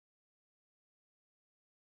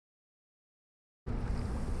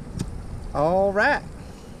All right.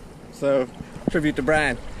 So, tribute to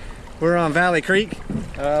Brian. We're on Valley Creek.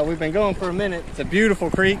 We've been going for a minute. It's a beautiful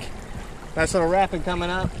creek. Nice little rapid coming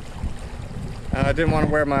up. I didn't want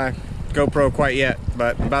to wear my GoPro quite yet,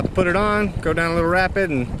 but I'm about to put it on, go down a little rapid,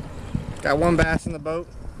 and got one bass in the boat.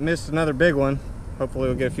 Missed another big one. Hopefully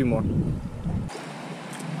we'll get a few more.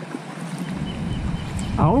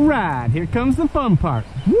 All right, here comes the fun part.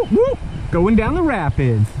 Woo, woo. Going down the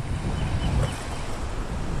rapids.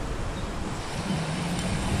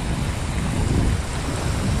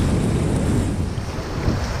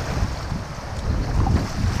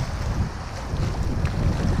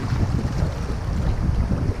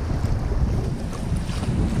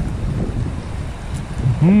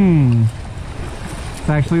 This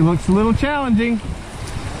actually looks a little challenging.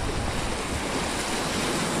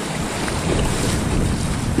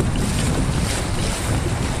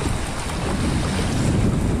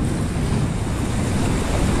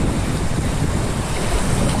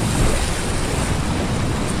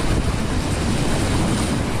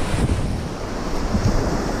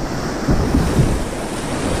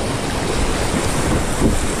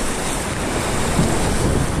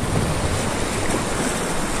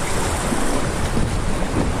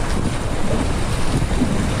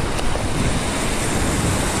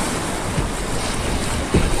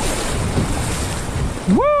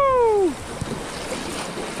 Woo!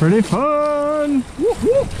 Pretty fun! Woo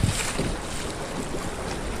 -hoo.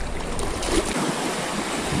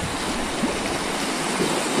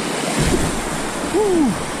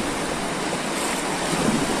 Woo!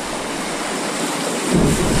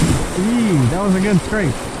 Eee, that was a good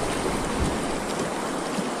scrape.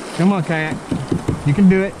 Come on, kayak. You can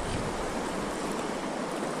do it.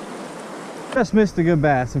 Just missed a good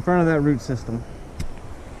bass in front of that root system.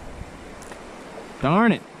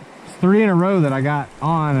 Darn it. It's 3 in a row that I got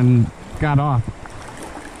on and got off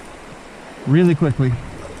really quickly.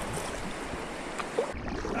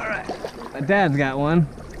 All right, my dad's got one.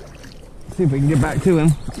 Let's see if we can get back to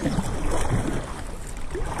him.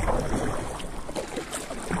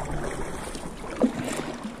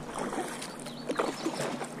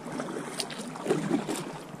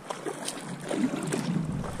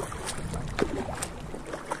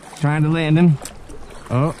 Trying to land him.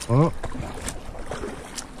 Oh.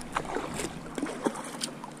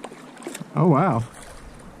 Oh, wow.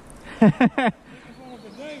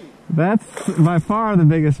 That's by far the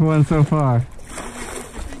biggest one so far.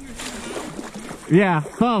 Yeah,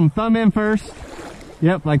 thumb in first.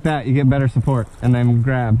 Yep, like that. You get better support and then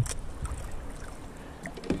grab.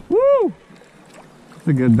 Woo! That's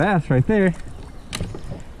a good bass right there.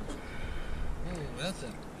 Oh, that's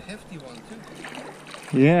a hefty one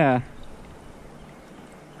too. Yeah.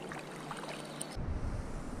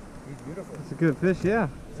 He's beautiful. It's a good fish, yeah.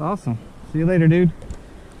 It's awesome. See you later, dude.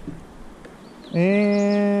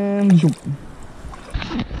 And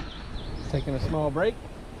Taking a small break.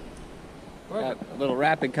 Got a little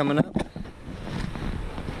rapid coming up.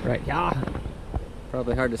 right, yeah.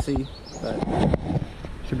 Probably hard to see, but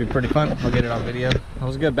should be pretty fun. I'll get it on video. That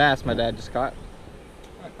was a good bass my dad just caught.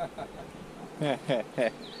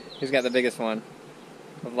 He's got the biggest one.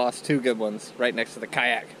 I've lost 2 good ones right next to the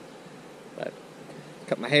kayak. But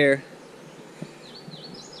cut my hair.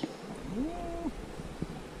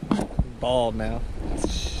 Bald now.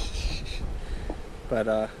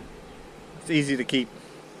 But it's easy to keep.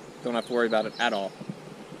 Don't have to worry about it at all.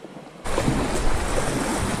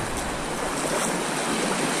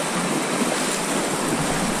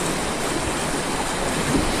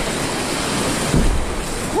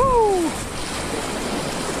 Woo!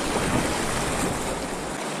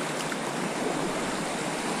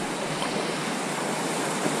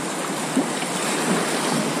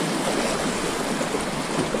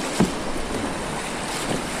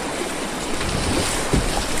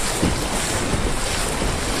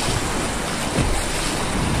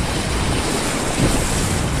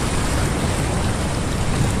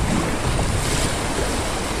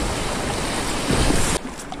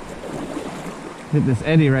 Hit this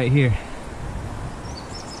eddy right here.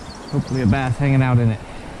 Hopefully a bass hanging out in it.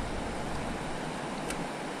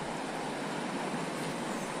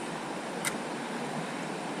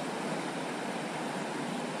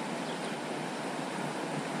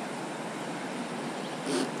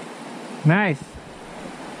 Nice.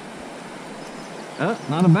 Oh,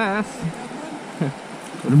 not a bass.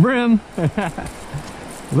 With a brim.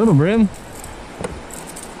 Little brim.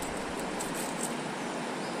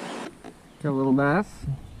 Got a little bass.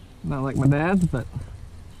 Not like my dad's, but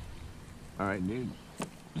alright, dude.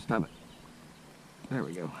 Stop it. There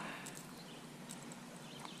we go.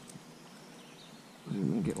 I'm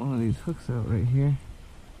gonna get one of these hooks out right here.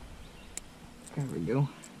 There we go.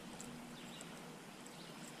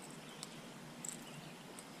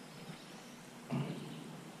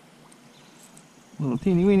 Little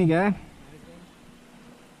teeny weeny guy.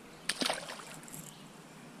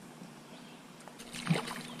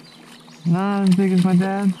 Not as big as my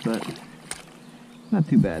dad's, but not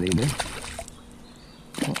too bad either.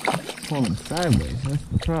 Falling sideways, that's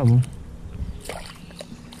the problem.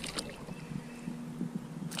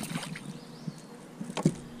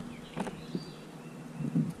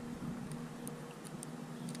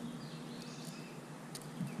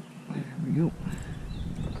 There we go.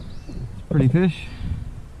 Pretty fish.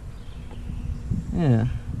 Yeah.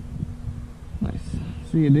 Nice.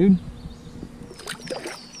 See you, dude.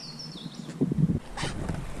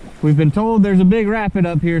 We've been told there's a big rapid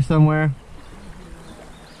up here somewhere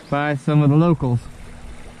by some of the locals.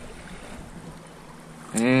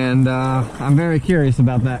 And I'm very curious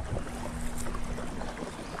about that.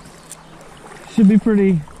 Should be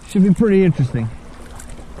pretty interesting.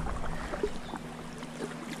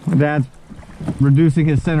 My dad's reducing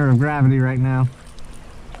his center of gravity right now.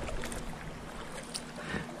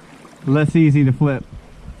 Less easy to flip.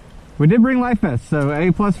 We did bring life vests, so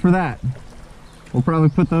A+ for that. We'll probably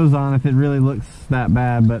put those on if it really looks that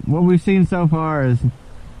bad, but what we've seen so far is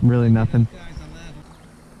really nothing.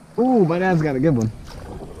 Ooh, my dad's got a good one.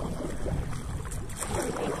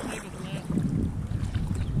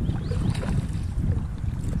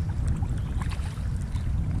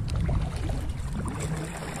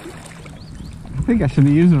 I think I should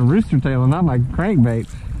be using a rooster tail and not my crankbait.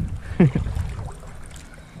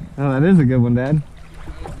 Oh, that is a good one, Dad.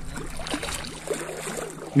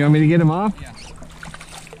 You want me to get him off? Yeah.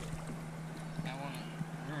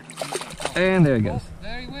 And there he goes. Oh,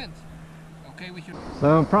 there he went. Okay, we should.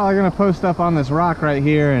 So I'm probably gonna post up on this rock right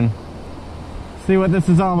here and see what this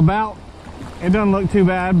is all about. It doesn't look too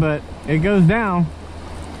bad, but it goes down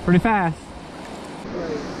pretty fast.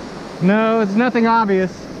 No, it's nothing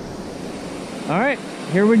obvious. All right,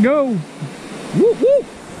 here we go. Woo woo.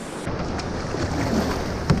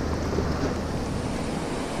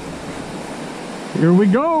 Here we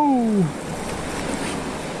go.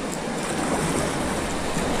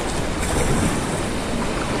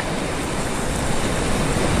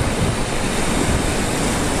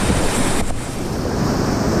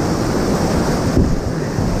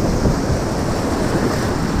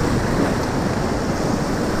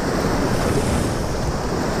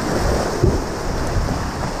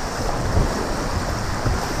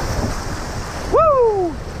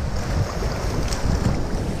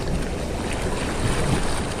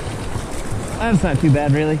 That's not too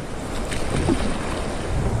bad, really.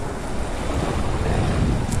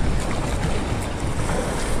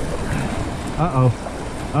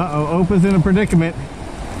 Uh-oh. Uh-oh, Opa's in a predicament.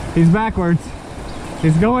 He's backwards.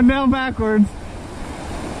 He's going down backwards.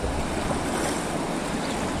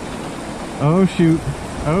 Oh, shoot.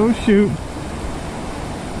 Oh, shoot.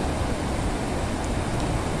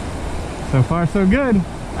 So far, so good.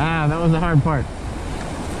 Ah, that was the hard part.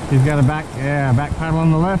 He's got a back paddle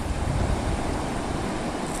on the left.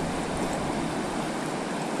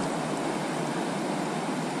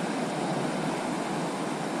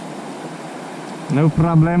 No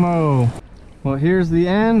problemo. Well, here's the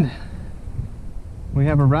end. We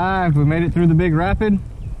have arrived. We made it through the big rapid.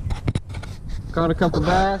 Caught a couple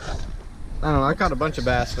bass. I don't know, I caught a bunch of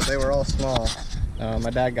bass, but they were all small. My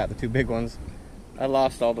dad got the two big ones. I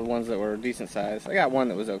lost all the ones that were decent size. I got one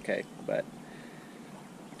that was okay, but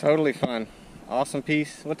totally fun. Awesome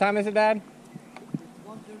piece. What time is it, Dad?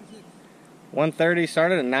 1:36. 1:30,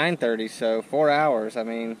 started at 9:30, so 4 hours. I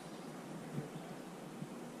mean,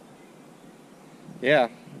 yeah,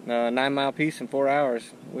 9-mile piece in 4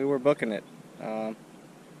 hours. We were booking it,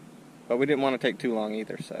 but we didn't want to take too long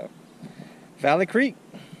either. So, Valley Creek,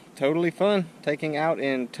 totally fun. Taking out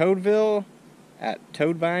in Toadville at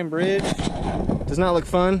Toadvine Bridge. Does not look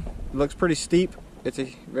fun. It looks pretty steep. It's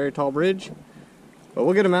a very tall bridge, but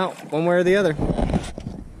we'll get them out one way or the other.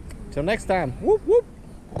 Till next time. Whoop whoop.